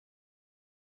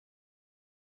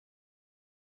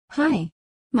Hi,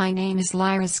 my name is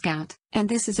Lyra Scout, and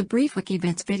this is a brief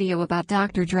Wikivids video about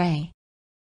Dr. Dre.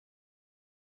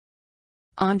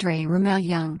 Andre Romelle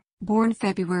Young, born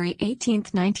February 18,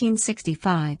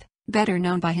 1965, better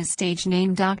known by his stage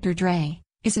name Dr. Dre,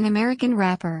 is an American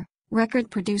rapper, record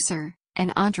producer,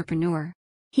 and entrepreneur.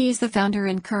 He is the founder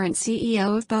and current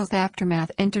CEO of both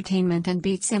Aftermath Entertainment and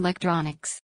Beats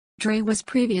Electronics. Dre was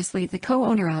previously the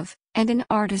co-owner of, and an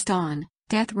artist on,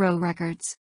 Death Row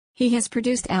Records. He has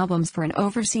produced albums for and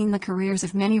overseen the careers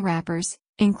of many rappers,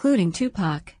 including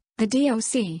Tupac, The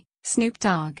D.O.C., Snoop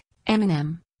Dogg,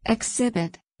 Eminem,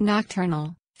 Exhibit,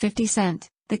 Nocturnal, 50 Cent,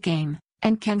 The Game,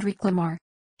 and Kendrick Lamar.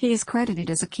 He is credited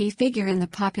as a key figure in the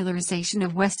popularization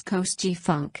of West Coast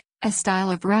G-Funk, a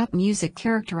style of rap music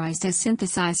characterized as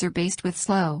synthesizer-based with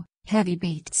slow, heavy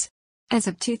beats. As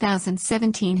of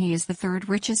 2017, he is the third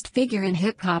richest figure in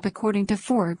hip-hop according to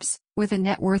Forbes, with a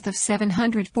net worth of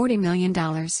 $740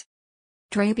 million.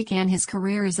 Dre began his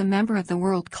career as a member of the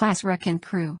world-class Wreckin'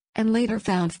 Crew, and later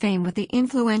found fame with the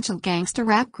influential gangsta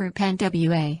rap group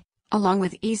NWA, along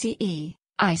with Eazy-E,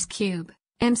 Ice Cube,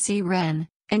 MC Ren,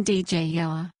 and DJ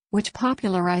Yella, which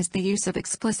popularized the use of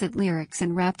explicit lyrics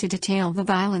and rap to detail the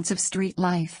violence of street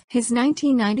life. His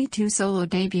 1992 solo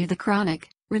debut The Chronic,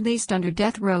 released under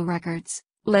Death Row Records,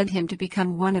 led him to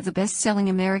become one of the best-selling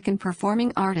American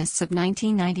performing artists of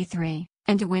 1993,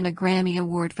 and to win a Grammy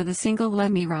Award for the single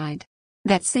Let Me Ride.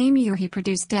 That same year he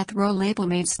produced Death Row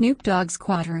label-made Snoop Dogg's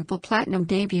quadruple platinum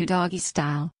debut Doggy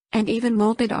Style, and even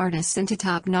molded artists into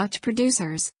top-notch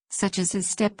producers, such as his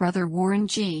stepbrother Warren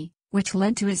G., which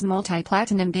led to his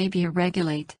multi-platinum debut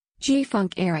Regulate,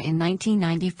 G-Funk Era in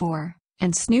 1994,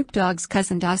 and Snoop Dogg's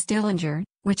cousin Daz Dillinger,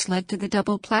 which led to the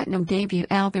double platinum debut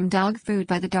album Dog Food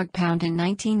by the Dog Pound in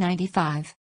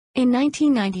 1995. In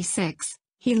 1996,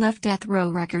 he left Death Row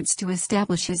Records to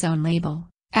establish his own label,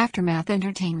 Aftermath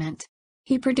Entertainment.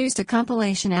 He produced a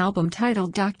compilation album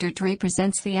titled Dr. Dre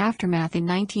Presents The Aftermath in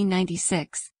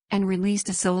 1996, and released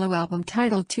a solo album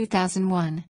titled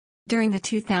 2001. During the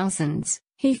 2000s,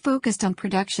 he focused on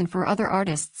production for other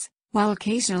artists, while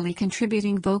occasionally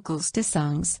contributing vocals to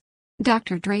songs.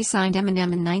 Dr. Dre signed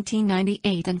Eminem in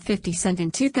 1998 and 50 Cent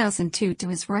in 2002 to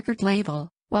his record label,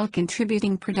 while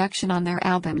contributing production on their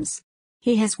albums.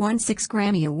 He has won 6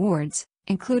 Grammy Awards,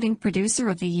 including Producer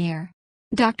of the Year.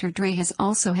 Dr. Dre has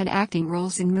also had acting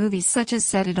roles in movies such as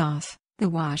Set It Off, The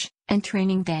Wash, and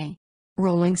Training Day.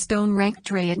 Rolling Stone ranked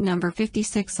Dre at number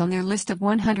 56 on their list of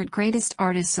 100 greatest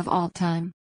artists of all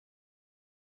time.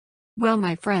 Well,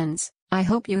 my friends, I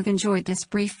hope you've enjoyed this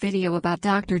brief video about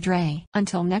Dr. Dre.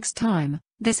 Until next time,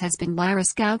 this has been Lyra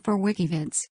Scout for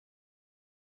Wikivids.